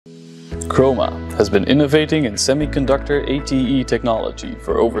Chroma has been innovating in semiconductor ATE technology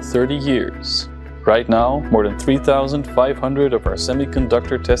for over 30 years. Right now, more than 3,500 of our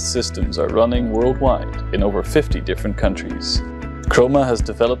semiconductor test systems are running worldwide in over 50 different countries. Chroma has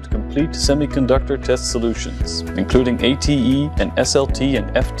developed complete semiconductor test solutions, including ATE and SLT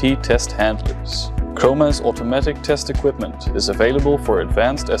and FT test handlers. Chroma's automatic test equipment is available for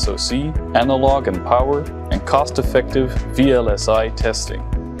advanced SoC, analog and power, and cost-effective VLSI testing.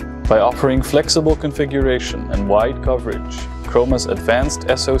 By offering flexible configuration and wide coverage, Chroma's advanced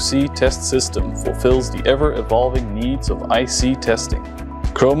SoC test system fulfills the ever-evolving needs of IC testing.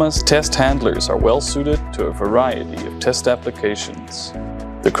 Chroma's test handlers are well suited to a variety of test applications.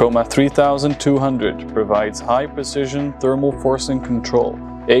 The Chroma 3200 provides high-precision thermal forcing control,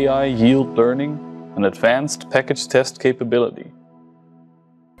 AI yield learning, and advanced package test capability.